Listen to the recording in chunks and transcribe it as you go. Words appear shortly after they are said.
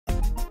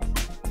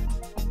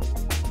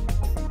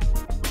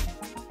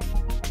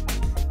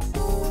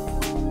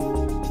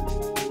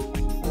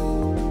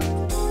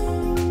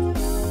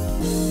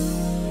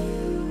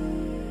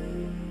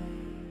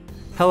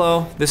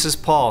Hello, this is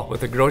Paul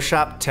with a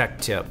Groschopp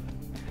Tech Tip.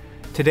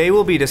 Today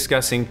we'll be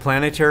discussing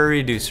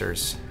planetary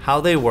reducers,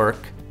 how they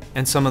work,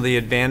 and some of the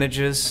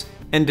advantages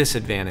and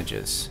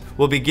disadvantages.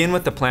 We'll begin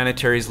with the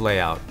planetary's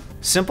layout.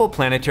 Simple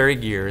planetary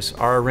gears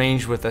are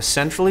arranged with a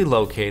centrally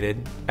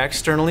located,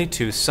 externally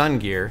toothed sun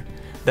gear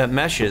that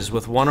meshes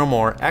with one or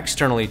more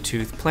externally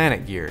toothed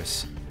planet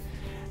gears.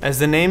 As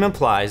the name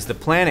implies, the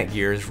planet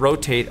gears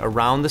rotate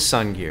around the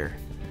sun gear.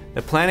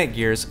 The planet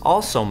gears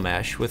also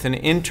mesh with an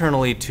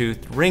internally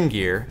toothed ring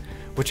gear,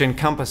 which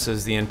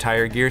encompasses the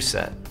entire gear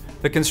set.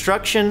 The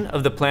construction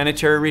of the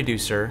planetary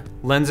reducer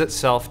lends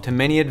itself to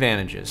many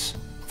advantages.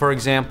 For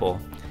example,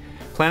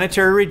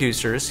 planetary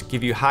reducers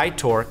give you high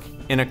torque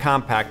in a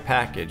compact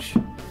package.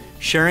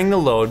 Sharing the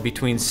load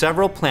between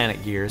several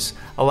planet gears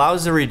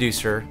allows the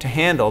reducer to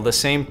handle the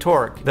same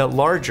torque that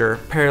larger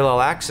parallel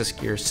axis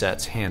gear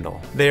sets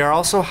handle. They are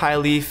also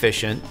highly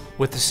efficient,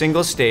 with the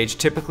single stage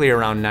typically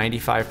around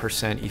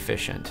 95%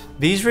 efficient.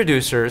 These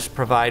reducers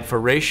provide for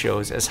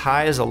ratios as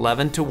high as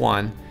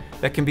 11:1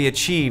 that can be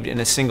achieved in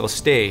a single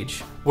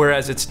stage,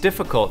 whereas it's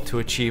difficult to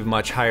achieve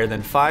much higher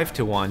than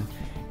 5:1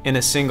 in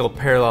a single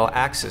parallel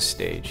axis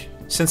stage.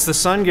 Since the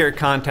sun gear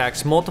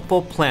contacts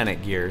multiple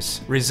planet gears,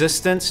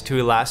 resistance to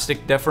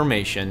elastic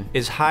deformation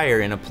is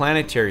higher in a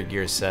planetary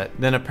gear set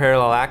than a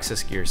parallel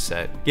axis gear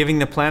set, giving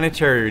the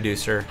planetary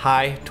reducer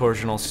high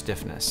torsional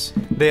stiffness.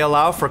 They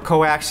allow for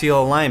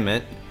coaxial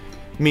alignment,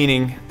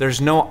 meaning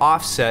there's no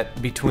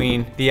offset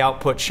between the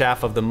output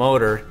shaft of the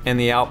motor and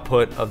the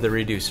output of the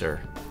reducer.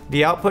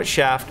 The output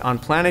shaft on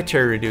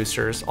planetary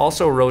reducers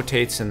also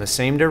rotates in the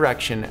same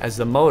direction as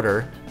the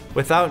motor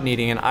without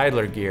needing an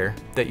idler gear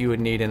that you would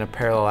need in a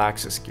parallel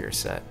axis gear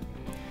set.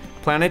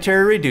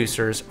 Planetary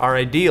reducers are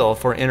ideal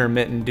for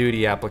intermittent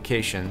duty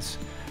applications,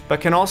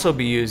 but can also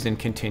be used in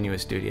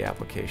continuous duty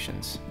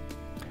applications.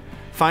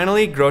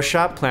 Finally,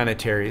 Groschopp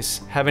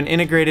planetaries have an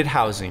integrated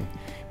housing,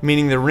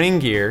 meaning the ring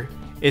gear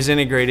is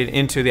integrated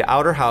into the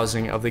outer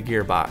housing of the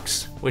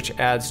gearbox, which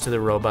adds to the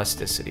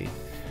robusticity.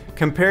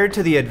 Compared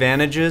to the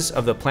advantages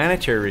of the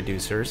planetary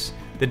reducers,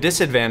 the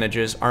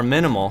disadvantages are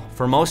minimal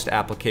for most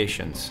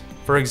applications.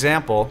 For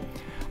example,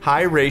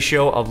 high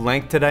ratio of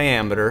length to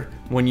diameter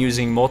when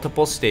using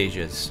multiple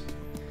stages.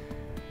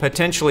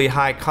 Potentially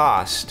high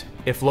cost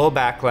if low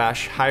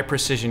backlash, high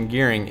precision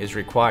gearing is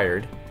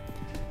required.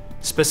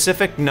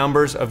 Specific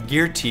numbers of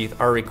gear teeth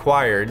are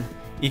required,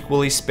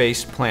 equally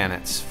spaced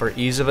planets for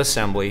ease of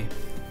assembly,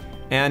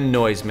 and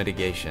noise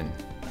mitigation.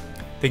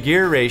 The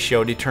gear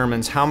ratio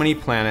determines how many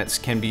planets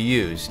can be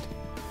used.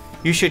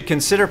 You should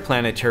consider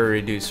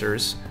planetary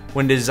reducers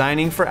when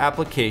designing for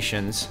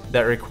applications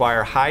that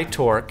require high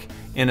torque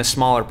in a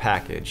smaller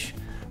package,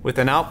 with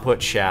an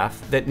output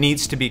shaft that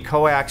needs to be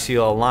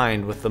coaxial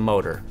aligned with the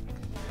motor.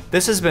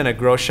 This has been a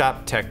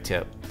Groschopp Tech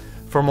Tip.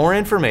 For more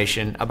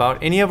information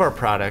about any of our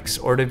products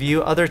or to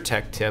view other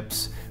tech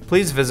tips,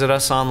 please visit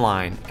us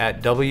online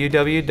at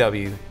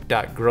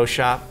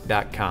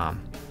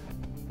www.groschopp.com.